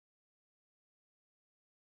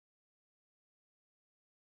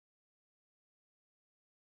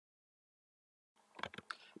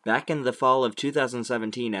Back in the fall of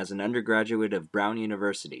 2017 as an undergraduate of Brown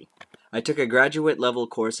University, I took a graduate-level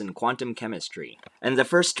course in quantum chemistry, and the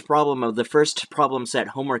first problem of the first problem set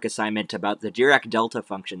homework assignment about the Dirac delta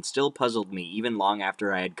function still puzzled me even long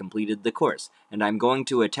after I had completed the course, and I'm going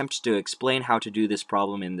to attempt to explain how to do this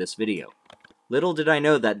problem in this video. Little did I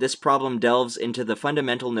know that this problem delves into the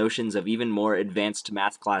fundamental notions of even more advanced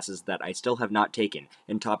math classes that I still have not taken,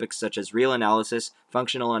 in topics such as real analysis,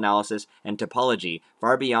 functional analysis, and topology,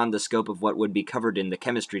 far beyond the scope of what would be covered in the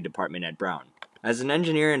chemistry department at Brown. As an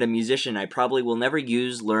engineer and a musician, I probably will never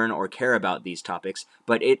use, learn, or care about these topics,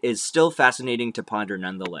 but it is still fascinating to ponder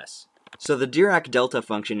nonetheless. So the Dirac delta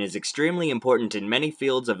function is extremely important in many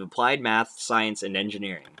fields of applied math, science, and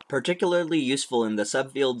engineering, particularly useful in the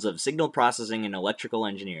subfields of signal processing and electrical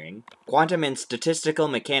engineering, quantum and statistical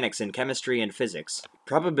mechanics in chemistry and physics,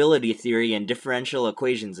 probability theory and differential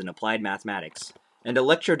equations in applied mathematics, and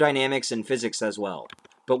electrodynamics and physics as well.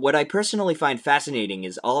 But what I personally find fascinating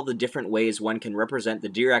is all the different ways one can represent the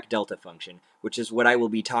Dirac delta function, which is what I will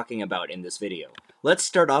be talking about in this video. Let's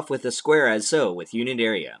start off with a square as so, with unit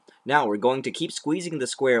area. Now we're going to keep squeezing the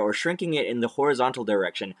square or shrinking it in the horizontal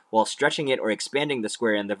direction, while stretching it or expanding the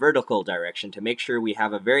square in the vertical direction to make sure we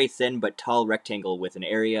have a very thin but tall rectangle with an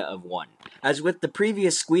area of 1. As with the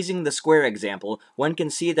previous squeezing the square example, one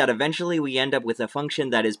can see that eventually we end up with a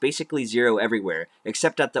function that is basically 0 everywhere,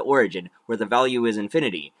 except at the origin, where the value is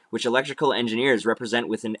infinity, which electrical engineers represent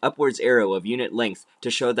with an upwards arrow of unit length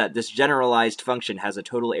to show that this generalized function has a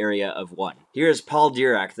total area of 1. Here is Paul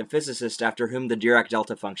Dirac, the physicist after whom the Dirac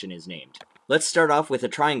delta function is named. Let's start off with a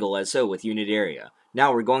triangle as so with unit area.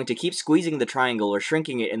 Now we're going to keep squeezing the triangle or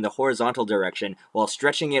shrinking it in the horizontal direction while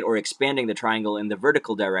stretching it or expanding the triangle in the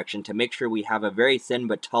vertical direction to make sure we have a very thin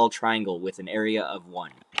but tall triangle with an area of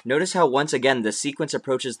 1. Notice how once again the sequence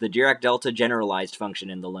approaches the Dirac delta generalized function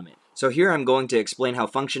in the limit. So here I'm going to explain how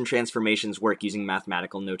function transformations work using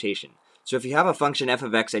mathematical notation. So if you have a function f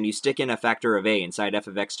of x and you stick in a factor of a inside f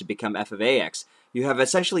of x to become f of ax, you have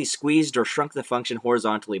essentially squeezed or shrunk the function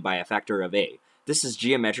horizontally by a factor of a. This is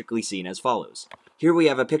geometrically seen as follows. Here we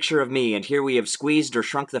have a picture of me, and here we have squeezed or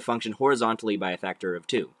shrunk the function horizontally by a factor of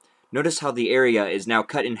 2. Notice how the area is now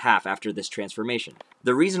cut in half after this transformation.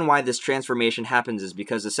 The reason why this transformation happens is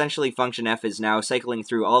because essentially function f is now cycling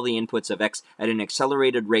through all the inputs of x at an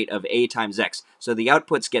accelerated rate of a times x, so the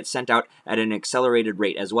outputs get sent out at an accelerated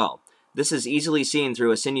rate as well. This is easily seen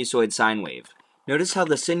through a sinusoid sine wave. Notice how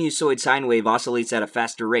the sinusoid sine wave oscillates at a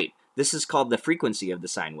faster rate. This is called the frequency of the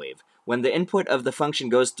sine wave. When the input of the function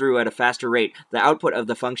goes through at a faster rate, the output of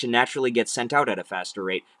the function naturally gets sent out at a faster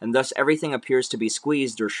rate, and thus everything appears to be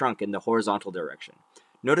squeezed or shrunk in the horizontal direction.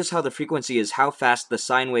 Notice how the frequency is how fast the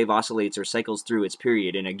sine wave oscillates or cycles through its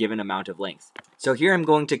period in a given amount of length. So here I'm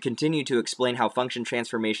going to continue to explain how function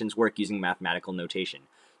transformations work using mathematical notation.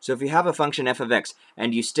 So if you have a function f of x,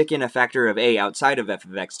 and you stick in a factor of a outside of f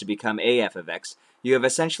of x to become a f of x, you have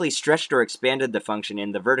essentially stretched or expanded the function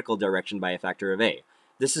in the vertical direction by a factor of a.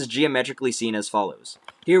 This is geometrically seen as follows.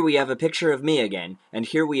 Here we have a picture of me again, and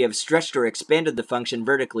here we have stretched or expanded the function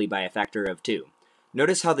vertically by a factor of 2.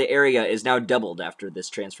 Notice how the area is now doubled after this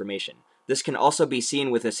transformation. This can also be seen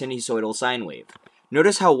with a sinusoidal sine wave.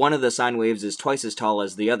 Notice how one of the sine waves is twice as tall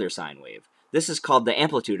as the other sine wave. This is called the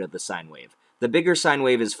amplitude of the sine wave. The bigger sine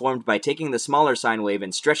wave is formed by taking the smaller sine wave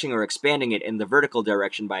and stretching or expanding it in the vertical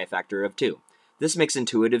direction by a factor of 2. This makes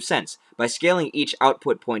intuitive sense. By scaling each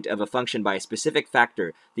output point of a function by a specific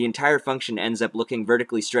factor, the entire function ends up looking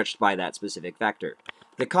vertically stretched by that specific factor.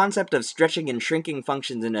 The concept of stretching and shrinking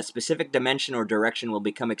functions in a specific dimension or direction will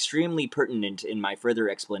become extremely pertinent in my further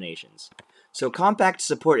explanations. So compact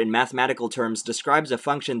support in mathematical terms describes a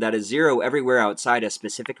function that is 0 everywhere outside a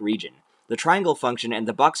specific region. The triangle function and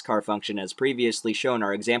the boxcar function as previously shown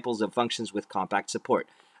are examples of functions with compact support.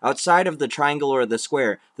 Outside of the triangle or the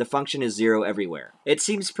square, the function is 0 everywhere. It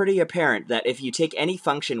seems pretty apparent that if you take any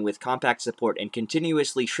function with compact support and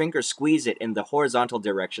continuously shrink or squeeze it in the horizontal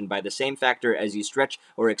direction by the same factor as you stretch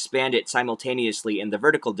or expand it simultaneously in the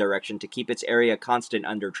vertical direction to keep its area constant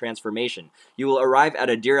under transformation, you will arrive at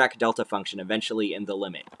a Dirac delta function eventually in the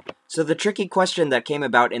limit. So the tricky question that came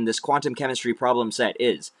about in this quantum chemistry problem set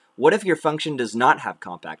is, what if your function does not have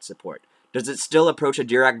compact support? Does it still approach a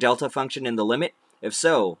Dirac delta function in the limit? If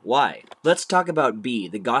so, why? Let's talk about B,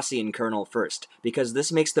 the Gaussian kernel, first, because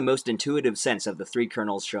this makes the most intuitive sense of the 3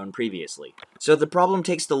 kernels shown previously. So the problem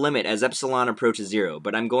takes the limit as epsilon approaches 0,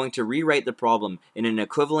 but I'm going to rewrite the problem in an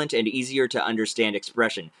equivalent and easier to understand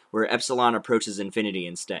expression, where epsilon approaches infinity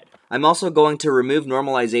instead. I'm also going to remove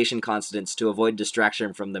normalization constants to avoid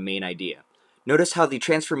distraction from the main idea. Notice how the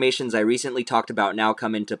transformations I recently talked about now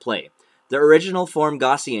come into play. The original form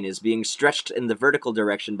Gaussian is being stretched in the vertical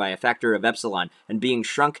direction by a factor of epsilon and being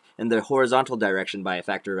shrunk in the horizontal direction by a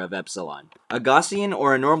factor of epsilon. A Gaussian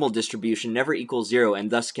or a normal distribution never equals 0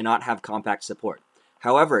 and thus cannot have compact support.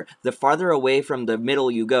 However, the farther away from the middle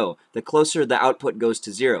you go, the closer the output goes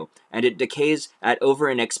to 0, and it decays at over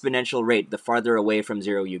an exponential rate the farther away from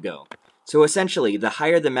 0 you go. So essentially, the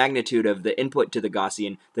higher the magnitude of the input to the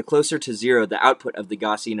Gaussian, the closer to 0 the output of the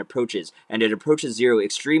Gaussian approaches, and it approaches 0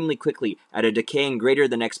 extremely quickly at a decaying greater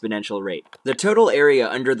than exponential rate. The total area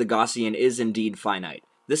under the Gaussian is indeed finite.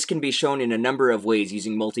 This can be shown in a number of ways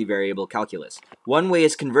using multivariable calculus. One way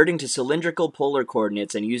is converting to cylindrical polar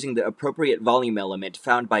coordinates and using the appropriate volume element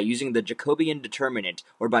found by using the Jacobian determinant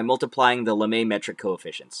or by multiplying the Lemay metric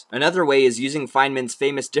coefficients. Another way is using Feynman's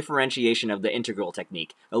famous differentiation of the integral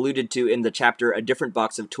technique, alluded to in the chapter A Different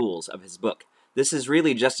Box of Tools of his book. This is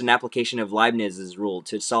really just an application of Leibniz's rule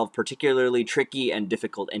to solve particularly tricky and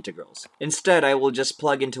difficult integrals. Instead, I will just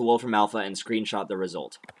plug into Wolfram Alpha and screenshot the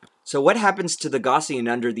result. So what happens to the Gaussian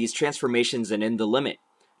under these transformations and in the limit?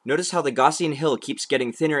 Notice how the Gaussian hill keeps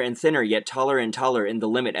getting thinner and thinner yet taller and taller in the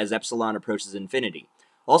limit as epsilon approaches infinity.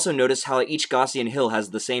 Also notice how each Gaussian hill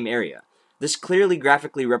has the same area. This clearly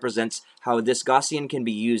graphically represents how this Gaussian can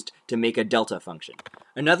be used to make a delta function.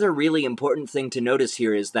 Another really important thing to notice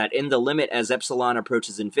here is that in the limit as epsilon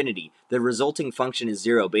approaches infinity, the resulting function is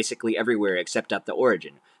 0 basically everywhere except at the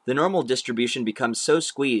origin. The normal distribution becomes so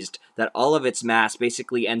squeezed that all of its mass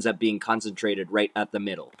basically ends up being concentrated right at the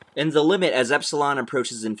middle. In the limit as epsilon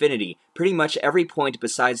approaches infinity, pretty much every point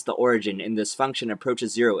besides the origin in this function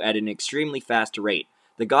approaches 0 at an extremely fast rate.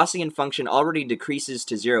 The Gaussian function already decreases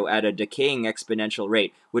to 0 at a decaying exponential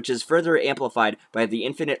rate, which is further amplified by the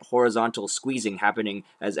infinite horizontal squeezing happening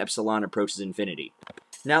as epsilon approaches infinity.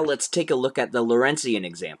 Now let's take a look at the Lorentzian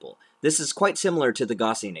example. This is quite similar to the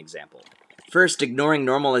Gaussian example. First, ignoring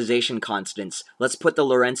normalization constants, let's put the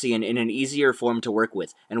Lorentzian in an easier form to work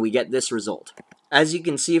with, and we get this result. As you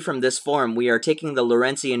can see from this form, we are taking the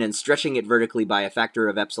Lorentzian and stretching it vertically by a factor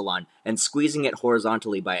of epsilon, and squeezing it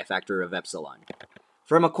horizontally by a factor of epsilon.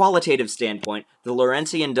 From a qualitative standpoint, the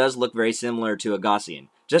Lorentzian does look very similar to a Gaussian.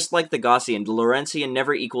 Just like the Gaussian, the Lorentzian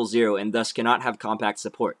never equals 0 and thus cannot have compact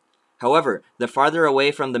support. However, the farther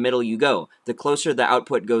away from the middle you go, the closer the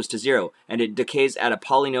output goes to 0, and it decays at a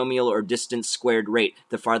polynomial or distance squared rate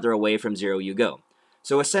the farther away from 0 you go.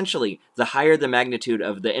 So essentially, the higher the magnitude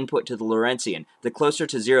of the input to the Lorentzian, the closer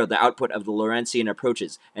to 0 the output of the Lorentzian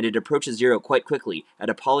approaches, and it approaches 0 quite quickly at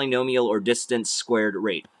a polynomial or distance squared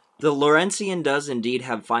rate. The Lorentzian does indeed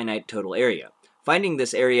have finite total area. Finding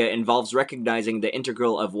this area involves recognizing the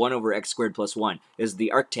integral of 1 over x squared plus 1 is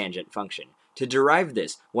the arctangent function. To derive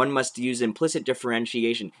this, one must use implicit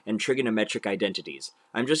differentiation and trigonometric identities.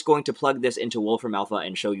 I'm just going to plug this into Wolfram Alpha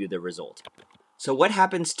and show you the result. So what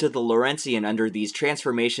happens to the Lorentzian under these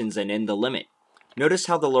transformations and in the limit? Notice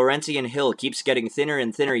how the Lorentzian hill keeps getting thinner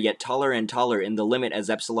and thinner yet taller and taller in the limit as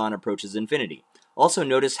epsilon approaches infinity. Also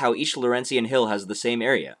notice how each Lorentzian hill has the same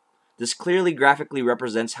area. This clearly graphically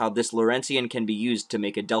represents how this Lorentzian can be used to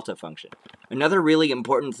make a delta function. Another really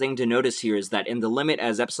important thing to notice here is that in the limit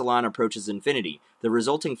as epsilon approaches infinity, the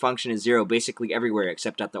resulting function is 0 basically everywhere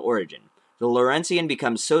except at the origin. The Lorentzian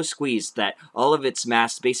becomes so squeezed that all of its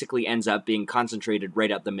mass basically ends up being concentrated right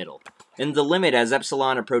at the middle. In the limit as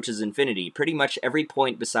epsilon approaches infinity, pretty much every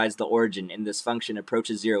point besides the origin in this function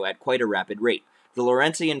approaches 0 at quite a rapid rate. The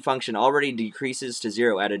Lorentzian function already decreases to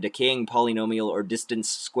 0 at a decaying polynomial or distance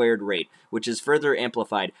squared rate, which is further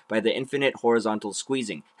amplified by the infinite horizontal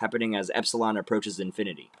squeezing happening as epsilon approaches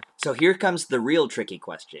infinity. So here comes the real tricky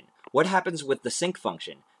question. What happens with the sinc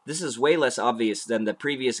function? This is way less obvious than the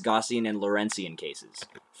previous Gaussian and Lorentzian cases.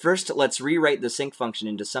 First, let's rewrite the sinc function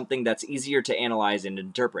into something that's easier to analyze and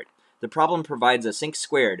interpret. The problem provides a sinc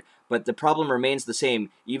squared, but the problem remains the same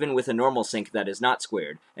even with a normal sinc that is not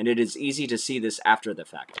squared, and it is easy to see this after the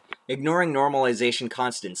fact. Ignoring normalization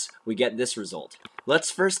constants, we get this result. Let's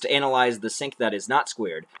first analyze the sinc that is not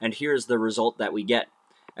squared, and here's the result that we get.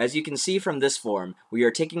 As you can see from this form, we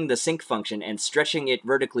are taking the sinc function and stretching it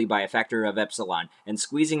vertically by a factor of epsilon, and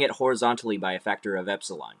squeezing it horizontally by a factor of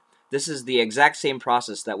epsilon. This is the exact same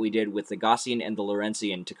process that we did with the Gaussian and the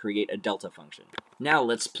Lorentzian to create a delta function. Now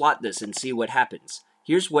let's plot this and see what happens.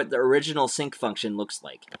 Here's what the original sinc function looks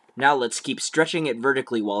like. Now let's keep stretching it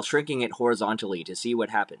vertically while shrinking it horizontally to see what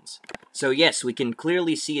happens. So yes, we can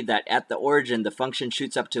clearly see that at the origin the function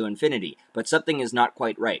shoots up to infinity, but something is not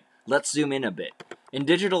quite right. Let's zoom in a bit. In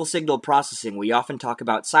digital signal processing, we often talk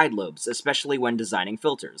about side lobes, especially when designing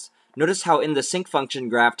filters. Notice how in the sinc function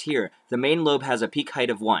graphed here, the main lobe has a peak height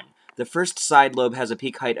of 1. The first side lobe has a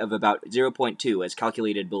peak height of about 0.2 as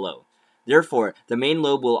calculated below. Therefore, the main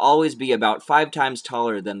lobe will always be about 5 times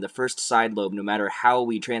taller than the first side lobe no matter how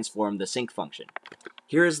we transform the sinc function.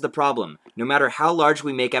 Here is the problem. No matter how large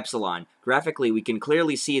we make epsilon, graphically we can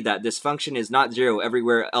clearly see that this function is not 0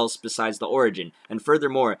 everywhere else besides the origin, and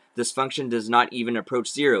furthermore, this function does not even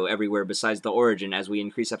approach 0 everywhere besides the origin as we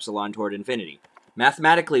increase epsilon toward infinity.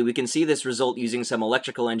 Mathematically, we can see this result using some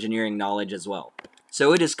electrical engineering knowledge as well.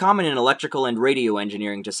 So it is common in electrical and radio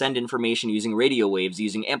engineering to send information using radio waves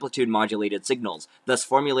using amplitude-modulated signals, thus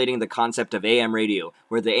formulating the concept of AM radio,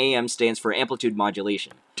 where the AM stands for amplitude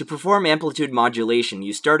modulation. To perform amplitude modulation,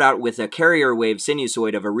 you start out with a carrier wave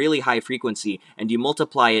sinusoid of a really high frequency, and you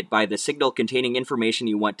multiply it by the signal containing information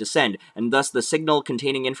you want to send, and thus the signal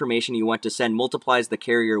containing information you want to send multiplies the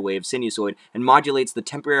carrier wave sinusoid and modulates the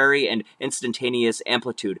temporary and instantaneous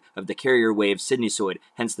amplitude of the carrier wave sinusoid,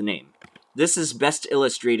 hence the name. This is best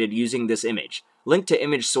illustrated using this image. Link to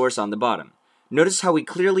image source on the bottom. Notice how we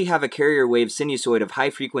clearly have a carrier wave sinusoid of high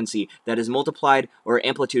frequency that is multiplied or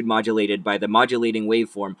amplitude modulated by the modulating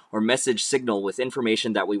waveform or message signal with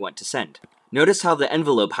information that we want to send. Notice how the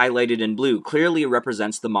envelope highlighted in blue clearly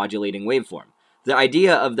represents the modulating waveform. The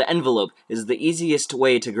idea of the envelope is the easiest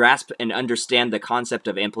way to grasp and understand the concept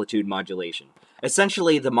of amplitude modulation.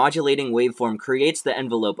 Essentially, the modulating waveform creates the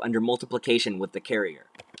envelope under multiplication with the carrier.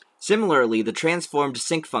 Similarly, the transformed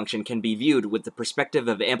sinc function can be viewed with the perspective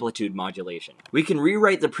of amplitude modulation. We can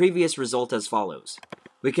rewrite the previous result as follows.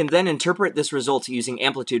 We can then interpret this result using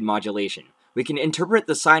amplitude modulation. We can interpret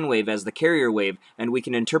the sine wave as the carrier wave, and we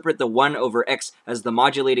can interpret the 1 over x as the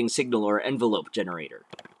modulating signal or envelope generator.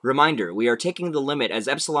 Reminder, we are taking the limit as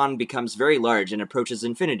epsilon becomes very large and approaches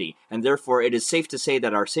infinity, and therefore it is safe to say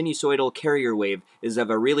that our sinusoidal carrier wave is of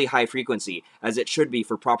a really high frequency, as it should be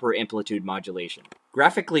for proper amplitude modulation.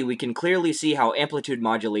 Graphically, we can clearly see how amplitude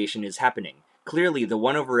modulation is happening. Clearly, the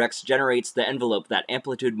 1 over x generates the envelope that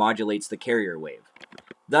amplitude modulates the carrier wave.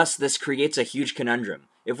 Thus, this creates a huge conundrum.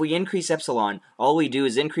 If we increase epsilon, all we do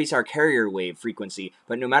is increase our carrier wave frequency,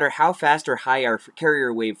 but no matter how fast or high our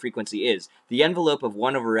carrier wave frequency is, the envelope of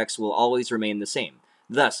 1 over x will always remain the same.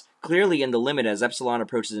 Thus, clearly in the limit as epsilon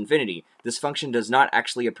approaches infinity, this function does not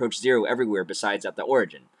actually approach 0 everywhere besides at the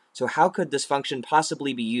origin. So how could this function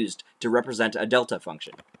possibly be used to represent a delta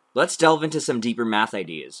function? Let's delve into some deeper math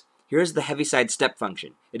ideas. Here is the Heaviside step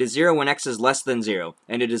function. It is 0 when x is less than 0,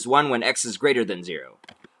 and it is 1 when x is greater than 0.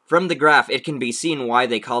 From the graph, it can be seen why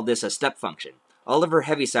they called this a step function. Oliver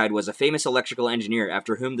Heaviside was a famous electrical engineer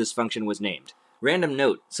after whom this function was named. Random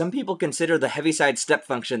note, some people consider the Heaviside step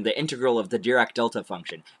function the integral of the Dirac delta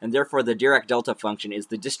function, and therefore the Dirac delta function is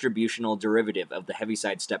the distributional derivative of the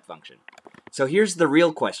Heaviside step function. So here's the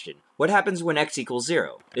real question. What happens when x equals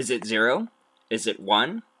 0? Is it 0? Is it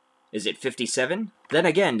 1? Is it 57? Then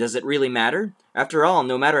again, does it really matter? After all,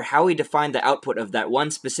 no matter how we define the output of that one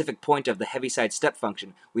specific point of the Heaviside step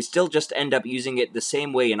function, we still just end up using it the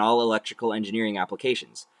same way in all electrical engineering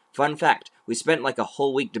applications. Fun fact, we spent like a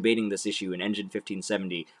whole week debating this issue in Engine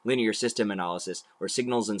 1570, linear system analysis, or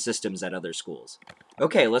signals and systems at other schools.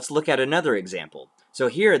 Okay, let's look at another example. So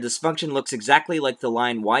here, this function looks exactly like the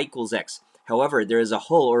line y equals x. However, there is a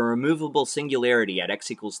whole or removable singularity at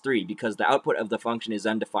x equals 3 because the output of the function is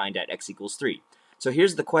undefined at x equals 3. So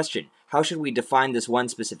here's the question, how should we define this one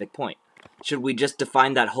specific point? Should we just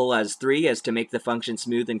define that whole as 3 as to make the function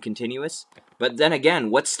smooth and continuous? But then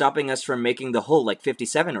again, what's stopping us from making the whole like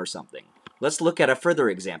 57 or something? Let's look at a further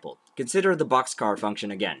example. Consider the boxcar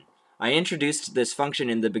function again. I introduced this function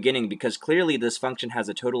in the beginning because clearly this function has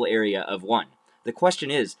a total area of 1. The question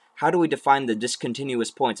is, how do we define the discontinuous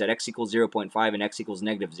points at x equals 0.5 and x equals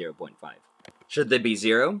negative 0.5? Should they be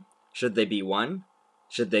 0? Should they be 1?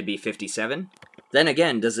 Should they be 57? Then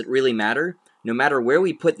again, does it really matter? No matter where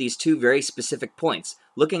we put these two very specific points,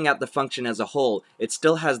 looking at the function as a whole, it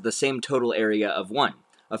still has the same total area of 1.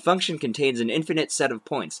 A function contains an infinite set of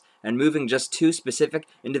points, and moving just two specific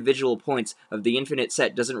individual points of the infinite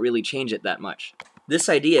set doesn't really change it that much. This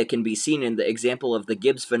idea can be seen in the example of the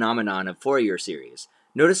Gibbs phenomenon of Fourier series.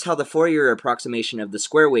 Notice how the Fourier approximation of the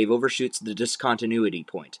square wave overshoots the discontinuity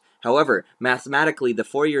point. However, mathematically, the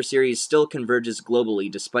Fourier series still converges globally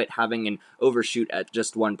despite having an overshoot at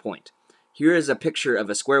just one point. Here is a picture of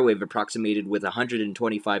a square wave approximated with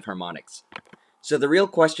 125 harmonics. So the real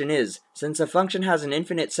question is, since a function has an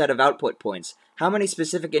infinite set of output points, how many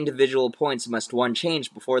specific individual points must one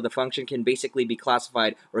change before the function can basically be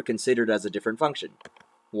classified or considered as a different function?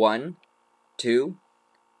 1, 2,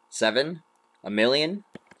 7, a million?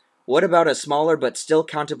 What about a smaller but still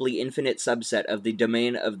countably infinite subset of the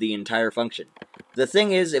domain of the entire function? The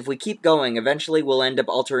thing is, if we keep going, eventually we'll end up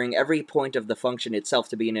altering every point of the function itself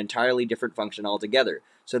to be an entirely different function altogether,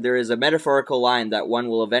 so there is a metaphorical line that one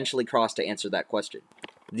will eventually cross to answer that question.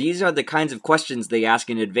 These are the kinds of questions they ask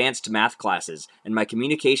in advanced math classes, and my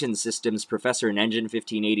communications systems professor in Engine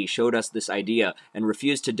 1580 showed us this idea and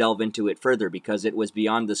refused to delve into it further because it was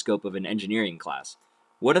beyond the scope of an engineering class.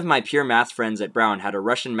 One of my pure math friends at Brown had a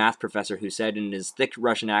Russian math professor who said in his thick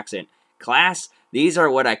Russian accent, "Class, these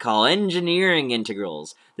are what I call engineering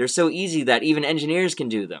integrals. They're so easy that even engineers can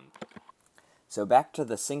do them." So back to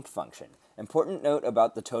the sinc function. Important note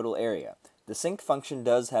about the total area. The sinc function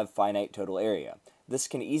does have finite total area. This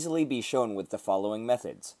can easily be shown with the following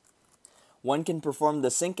methods. One can perform the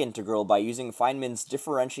sinc integral by using Feynman's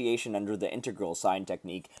differentiation under the integral sign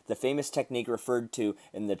technique, the famous technique referred to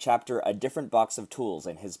in the chapter A Different Box of Tools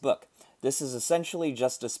in his book. This is essentially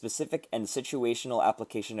just a specific and situational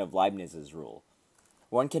application of Leibniz's rule.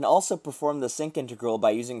 One can also perform the sinc integral by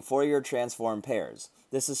using Fourier transform pairs.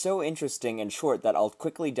 This is so interesting and short that I'll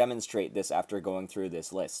quickly demonstrate this after going through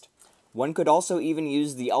this list. One could also even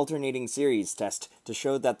use the alternating series test to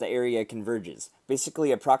show that the area converges.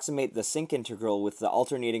 Basically approximate the sinc integral with the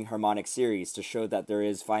alternating harmonic series to show that there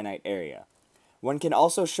is finite area. One can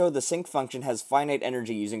also show the sinc function has finite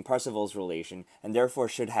energy using Parseval's relation, and therefore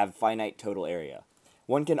should have finite total area.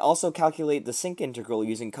 One can also calculate the sinc integral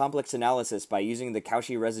using complex analysis by using the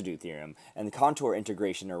Cauchy residue theorem and the contour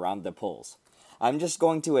integration around the poles. I'm just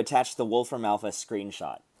going to attach the Wolfram Alpha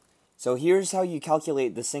screenshot. So here's how you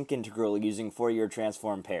calculate the sinc integral using Fourier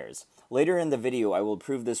transform pairs. Later in the video I will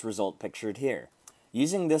prove this result pictured here.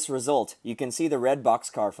 Using this result, you can see the red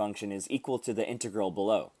boxcar function is equal to the integral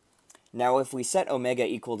below. Now if we set omega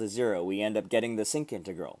equal to 0, we end up getting the sinc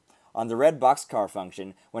integral. On the red boxcar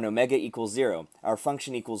function, when omega equals 0, our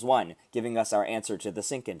function equals 1, giving us our answer to the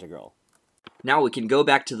sinc integral. Now we can go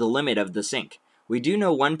back to the limit of the sinc. We do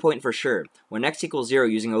know one point for sure, when x equals 0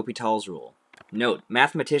 using L'Hopital's rule. Note,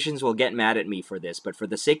 mathematicians will get mad at me for this, but for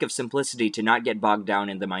the sake of simplicity to not get bogged down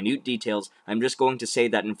in the minute details, I'm just going to say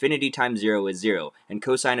that infinity times 0 is 0, and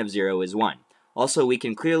cosine of 0 is 1. Also, we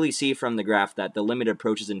can clearly see from the graph that the limit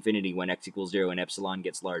approaches infinity when x equals 0 and epsilon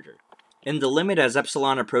gets larger. In the limit as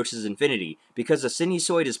epsilon approaches infinity, because a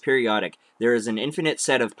sinusoid is periodic, there is an infinite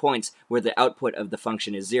set of points where the output of the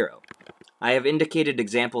function is 0. I have indicated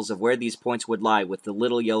examples of where these points would lie with the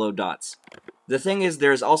little yellow dots. The thing is,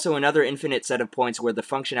 there is also another infinite set of points where the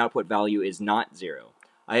function output value is not 0.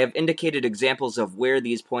 I have indicated examples of where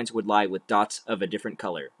these points would lie with dots of a different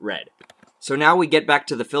color, red. So now we get back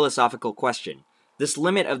to the philosophical question. This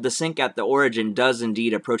limit of the sinc at the origin does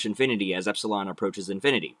indeed approach infinity as epsilon approaches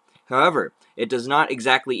infinity. However, it does not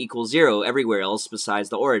exactly equal 0 everywhere else besides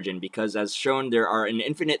the origin, because as shown there are an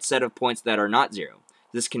infinite set of points that are not 0.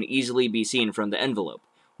 This can easily be seen from the envelope.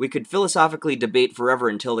 We could philosophically debate forever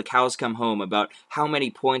until the cows come home about how many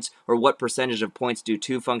points or what percentage of points do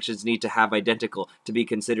two functions need to have identical to be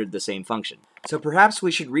considered the same function. So perhaps we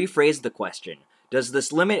should rephrase the question. Does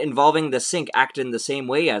this limit involving the sinc act in the same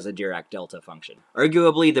way as a Dirac delta function?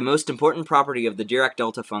 Arguably, the most important property of the Dirac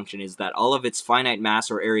delta function is that all of its finite mass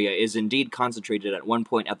or area is indeed concentrated at one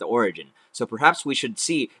point at the origin, so perhaps we should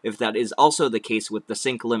see if that is also the case with the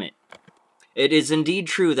sinc limit. It is indeed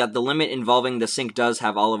true that the limit involving the sinc does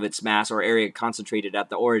have all of its mass or area concentrated at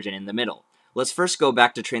the origin in the middle. Let's first go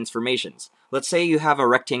back to transformations. Let's say you have a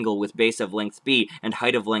rectangle with base of length b and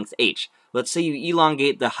height of length h. Let's say you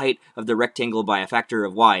elongate the height of the rectangle by a factor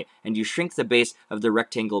of y, and you shrink the base of the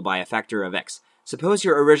rectangle by a factor of x. Suppose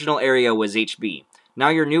your original area was hb. Now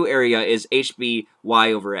your new area is hb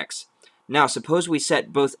y over x. Now suppose we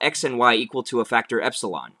set both x and y equal to a factor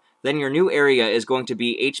epsilon. Then your new area is going to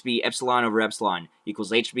be hb epsilon over epsilon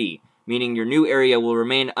equals hb, meaning your new area will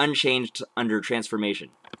remain unchanged under transformation.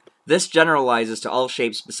 This generalizes to all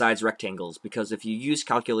shapes besides rectangles, because if you use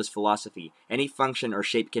calculus philosophy, any function or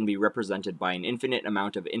shape can be represented by an infinite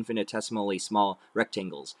amount of infinitesimally small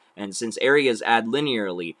rectangles, and since areas add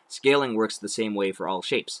linearly, scaling works the same way for all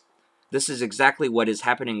shapes. This is exactly what is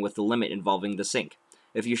happening with the limit involving the sinc.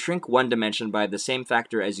 If you shrink one dimension by the same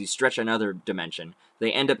factor as you stretch another dimension,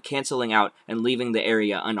 they end up canceling out and leaving the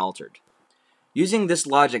area unaltered. Using this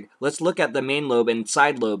logic, let's look at the main lobe and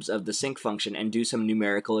side lobes of the sinc function and do some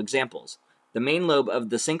numerical examples. The main lobe of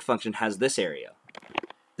the sinc function has this area.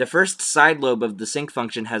 The first side lobe of the sinc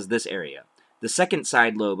function has this area. The second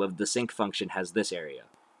side lobe of the sinc function has this area.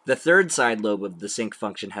 The third side lobe of the sinc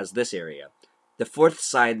function has this area. The fourth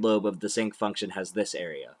side lobe of the sinc function has this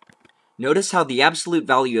area. Notice how the absolute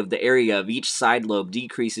value of the area of each side lobe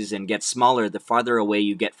decreases and gets smaller the farther away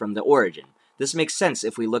you get from the origin. This makes sense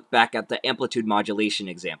if we look back at the amplitude modulation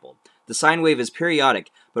example. The sine wave is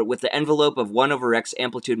periodic, but with the envelope of 1 over x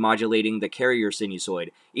amplitude modulating the carrier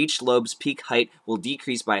sinusoid, each lobe's peak height will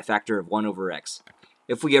decrease by a factor of 1 over x.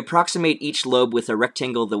 If we approximate each lobe with a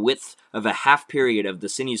rectangle the width of a half period of the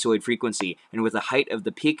sinusoid frequency and with the height of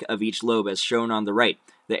the peak of each lobe as shown on the right,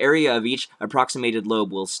 the area of each approximated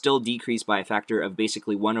lobe will still decrease by a factor of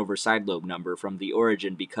basically 1 over side lobe number from the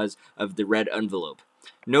origin because of the red envelope.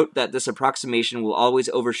 Note that this approximation will always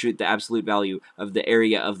overshoot the absolute value of the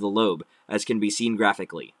area of the lobe, as can be seen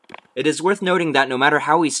graphically. It is worth noting that no matter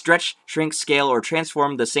how we stretch, shrink, scale, or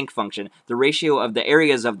transform the sinc function, the ratio of the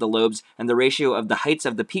areas of the lobes and the ratio of the heights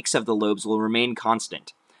of the peaks of the lobes will remain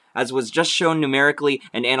constant. As was just shown numerically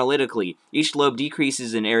and analytically, each lobe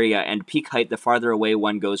decreases in area and peak height the farther away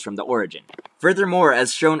one goes from the origin. Furthermore,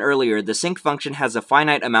 as shown earlier, the sinc function has a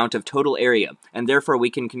finite amount of total area, and therefore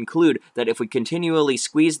we can conclude that if we continually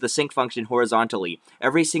squeeze the sinc function horizontally,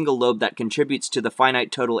 every single lobe that contributes to the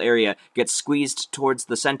finite total area gets squeezed towards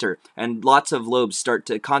the center, and lots of lobes start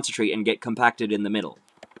to concentrate and get compacted in the middle.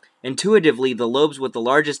 Intuitively, the lobes with the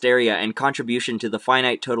largest area and contribution to the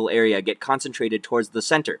finite total area get concentrated towards the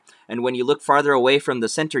center, and when you look farther away from the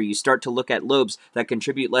center, you start to look at lobes that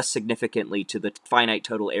contribute less significantly to the finite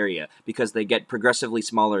total area, because they get progressively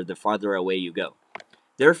smaller the farther away you go.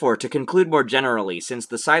 Therefore, to conclude more generally, since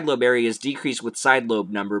the side lobe areas decrease with side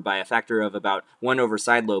lobe number by a factor of about 1 over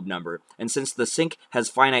side lobe number, and since the sinc has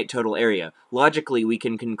finite total area, logically we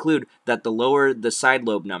can conclude that the lower the side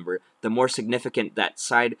lobe number, the more significant that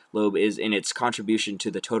side lobe is in its contribution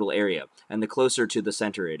to the total area, and the closer to the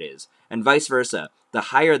center it is. And vice versa, the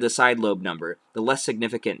higher the side lobe number, the less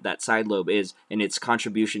significant that side lobe is in its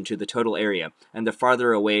contribution to the total area, and the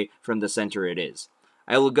farther away from the center it is.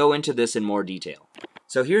 I will go into this in more detail.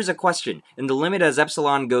 So here's a question. In the limit as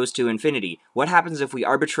epsilon goes to infinity, what happens if we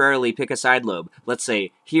arbitrarily pick a side lobe, let's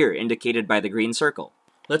say here, indicated by the green circle?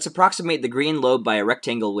 Let's approximate the green lobe by a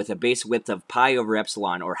rectangle with a base width of pi over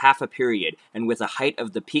epsilon, or half a period, and with a height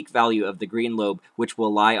of the peak value of the green lobe, which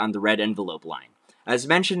will lie on the red envelope line. As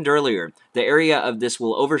mentioned earlier, the area of this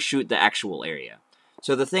will overshoot the actual area.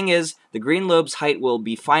 So the thing is, the green lobe's height will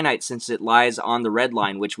be finite since it lies on the red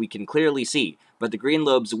line, which we can clearly see, but the green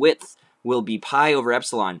lobe's width will be pi over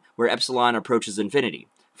epsilon, where epsilon approaches infinity.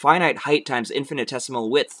 Finite height times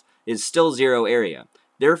infinitesimal width is still 0 area.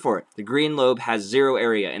 Therefore, the green lobe has 0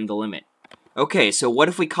 area in the limit. Okay, so what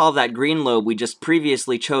if we call that green lobe we just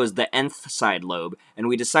previously chose the nth side lobe, and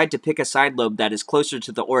we decide to pick a side lobe that is closer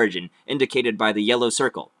to the origin, indicated by the yellow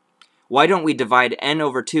circle? Why don't we divide n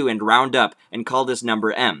over 2 and round up and call this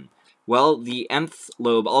number m? Well, the nth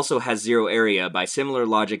lobe also has 0 area by similar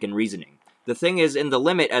logic and reasoning. The thing is, in the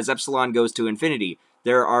limit as epsilon goes to infinity,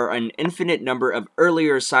 there are an infinite number of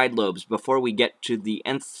earlier side lobes before we get to the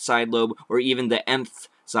nth side lobe, or even the nth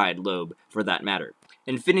side lobe, for that matter.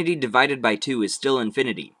 Infinity divided by 2 is still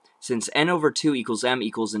infinity. Since n over 2 equals m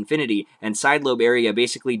equals infinity, and side lobe area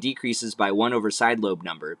basically decreases by 1 over side lobe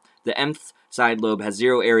number, the nth side lobe has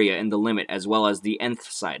 0 area in the limit as well as the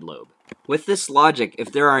nth side lobe. With this logic,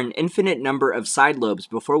 if there are an infinite number of side lobes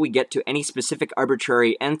before we get to any specific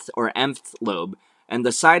arbitrary nth or mth lobe, and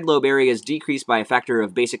the side lobe areas decrease by a factor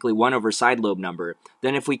of basically 1 over side lobe number,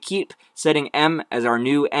 then if we keep setting m as our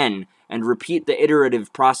new n, and repeat the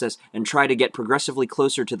iterative process and try to get progressively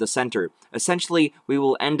closer to the center, essentially we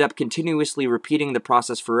will end up continuously repeating the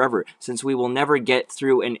process forever, since we will never get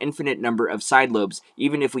through an infinite number of side lobes,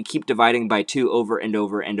 even if we keep dividing by 2 over and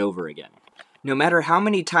over and over again. No matter how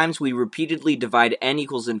many times we repeatedly divide n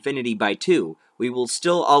equals infinity by 2, we will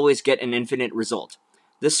still always get an infinite result.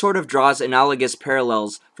 This sort of draws analogous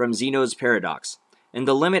parallels from Zeno's paradox. In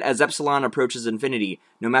the limit as epsilon approaches infinity,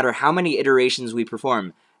 no matter how many iterations we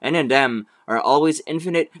perform, n and m are always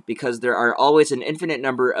infinite because there are always an infinite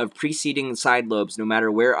number of preceding side lobes no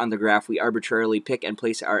matter where on the graph we arbitrarily pick and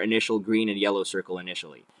place our initial green and yellow circle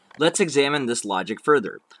initially. Let's examine this logic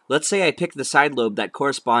further. Let's say I pick the side lobe that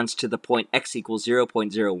corresponds to the point x equals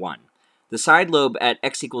 0.01. The side lobe at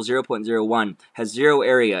x equals 0.01 has 0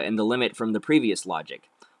 area in the limit from the previous logic.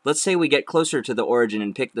 Let's say we get closer to the origin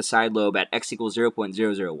and pick the side lobe at x equals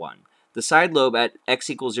 0.001. The side lobe at x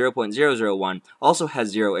equals 0.001 also has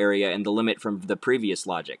 0 area in the limit from the previous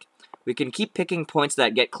logic. We can keep picking points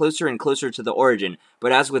that get closer and closer to the origin,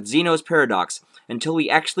 but as with Zeno's paradox, until we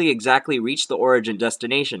actually exactly reach the origin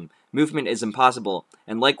destination, movement is impossible,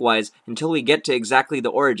 and likewise, until we get to exactly the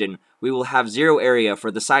origin, we will have 0 area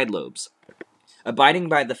for the side lobes. Abiding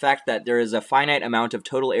by the fact that there is a finite amount of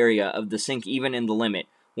total area of the sinc even in the limit,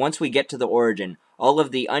 once we get to the origin, all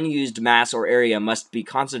of the unused mass or area must be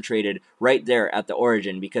concentrated right there at the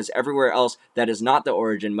origin, because everywhere else that is not the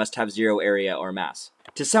origin must have zero area or mass.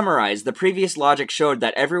 To summarize, the previous logic showed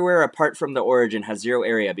that everywhere apart from the origin has zero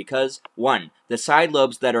area because 1. The side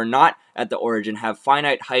lobes that are not at the origin have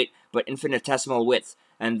finite height but infinitesimal width,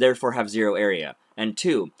 and therefore have zero area. And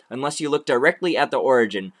 2. Unless you look directly at the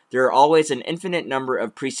origin, there are always an infinite number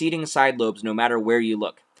of preceding side lobes no matter where you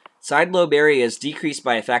look. Side lobe areas decrease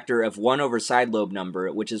by a factor of 1 over side lobe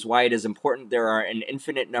number, which is why it is important there are an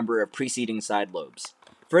infinite number of preceding side lobes.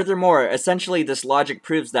 Furthermore, essentially this logic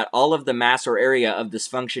proves that all of the mass or area of this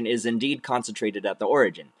function is indeed concentrated at the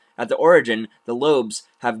origin. At the origin, the lobes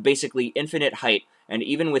have basically infinite height, and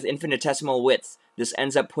even with infinitesimal width, this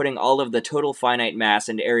ends up putting all of the total finite mass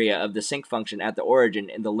and area of the sinc function at the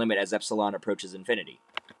origin in the limit as epsilon approaches infinity.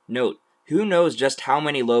 Note, who knows just how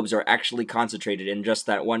many lobes are actually concentrated in just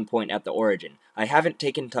that one point at the origin? I haven't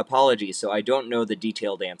taken topology, so I don't know the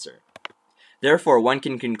detailed answer. Therefore, one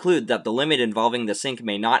can conclude that the limit involving the sinc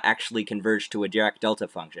may not actually converge to a Dirac delta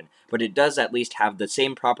function, but it does at least have the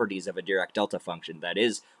same properties of a Dirac delta function, that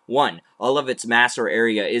is, 1. All of its mass or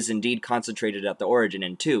area is indeed concentrated at the origin,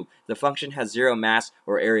 and 2. The function has zero mass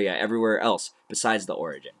or area everywhere else besides the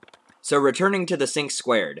origin. So returning to the sinc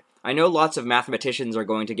squared, I know lots of mathematicians are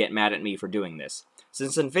going to get mad at me for doing this.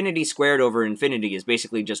 Since infinity squared over infinity is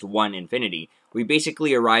basically just 1 infinity, we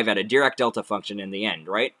basically arrive at a Dirac delta function in the end,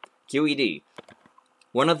 right? QED.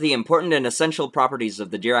 One of the important and essential properties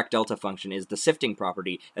of the Dirac delta function is the sifting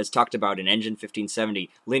property, as talked about in Engine 1570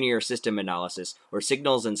 linear system analysis, or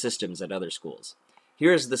signals and systems at other schools.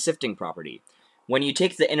 Here is the sifting property. When you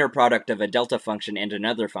take the inner product of a delta function and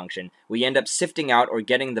another function, we end up sifting out or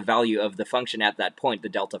getting the value of the function at that point the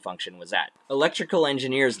delta function was at. Electrical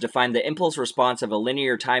engineers define the impulse response of a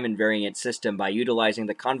linear time invariant system by utilizing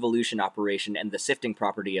the convolution operation and the sifting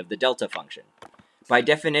property of the delta function. By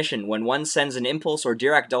definition, when one sends an impulse or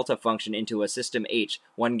Dirac delta function into a system H,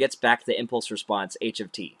 one gets back the impulse response h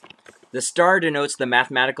of t. The star denotes the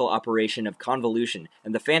mathematical operation of convolution,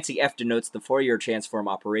 and the fancy F denotes the Fourier transform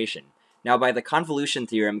operation. Now, by the convolution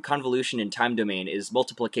theorem, convolution in time domain is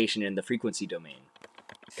multiplication in the frequency domain.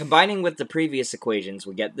 Combining with the previous equations,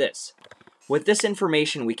 we get this. With this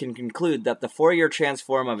information, we can conclude that the Fourier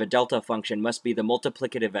transform of a delta function must be the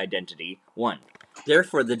multiplicative identity, 1.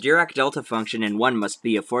 Therefore, the Dirac delta function in 1 must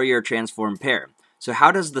be a Fourier transform pair. So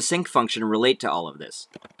how does the sinc function relate to all of this?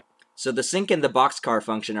 So the sinc and the boxcar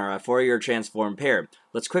function are a Fourier transform pair.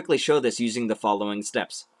 Let's quickly show this using the following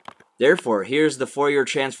steps. Therefore, here's the Fourier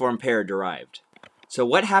transform pair derived. So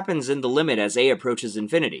what happens in the limit as a approaches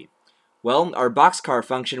infinity? Well, our boxcar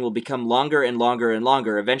function will become longer and longer and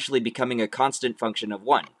longer, eventually becoming a constant function of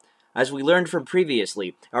 1. As we learned from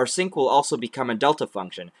previously, our sinc will also become a delta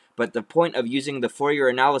function, but the point of using the Fourier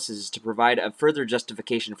analysis is to provide a further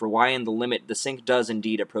justification for why in the limit the sinc does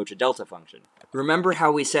indeed approach a delta function. Remember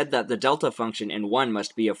how we said that the delta function in 1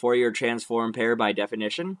 must be a Fourier transform pair by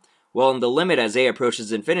definition? Well, in the limit as a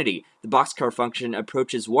approaches infinity, the boxcar function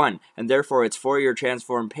approaches 1, and therefore its Fourier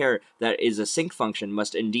transform pair that is a sinc function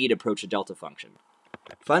must indeed approach a delta function.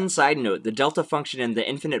 Fun side note, the delta function and the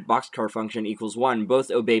infinite boxcar function equals 1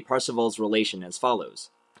 both obey Parseval's relation as follows.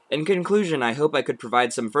 In conclusion, I hope I could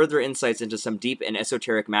provide some further insights into some deep and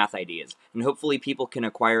esoteric math ideas, and hopefully people can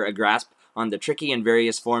acquire a grasp on the tricky and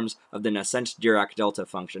various forms of the Nascent Dirac delta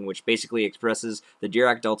function, which basically expresses the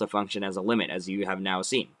Dirac delta function as a limit, as you have now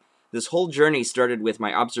seen. This whole journey started with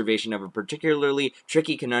my observation of a particularly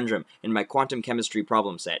tricky conundrum in my quantum chemistry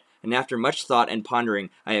problem set, and after much thought and pondering,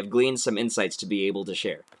 I have gleaned some insights to be able to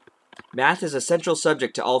share. Math is a central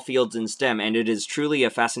subject to all fields in STEM, and it is truly a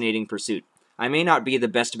fascinating pursuit. I may not be the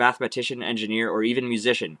best mathematician, engineer, or even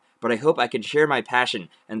musician, but I hope I can share my passion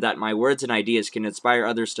and that my words and ideas can inspire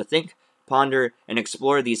others to think, ponder, and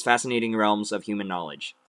explore these fascinating realms of human knowledge.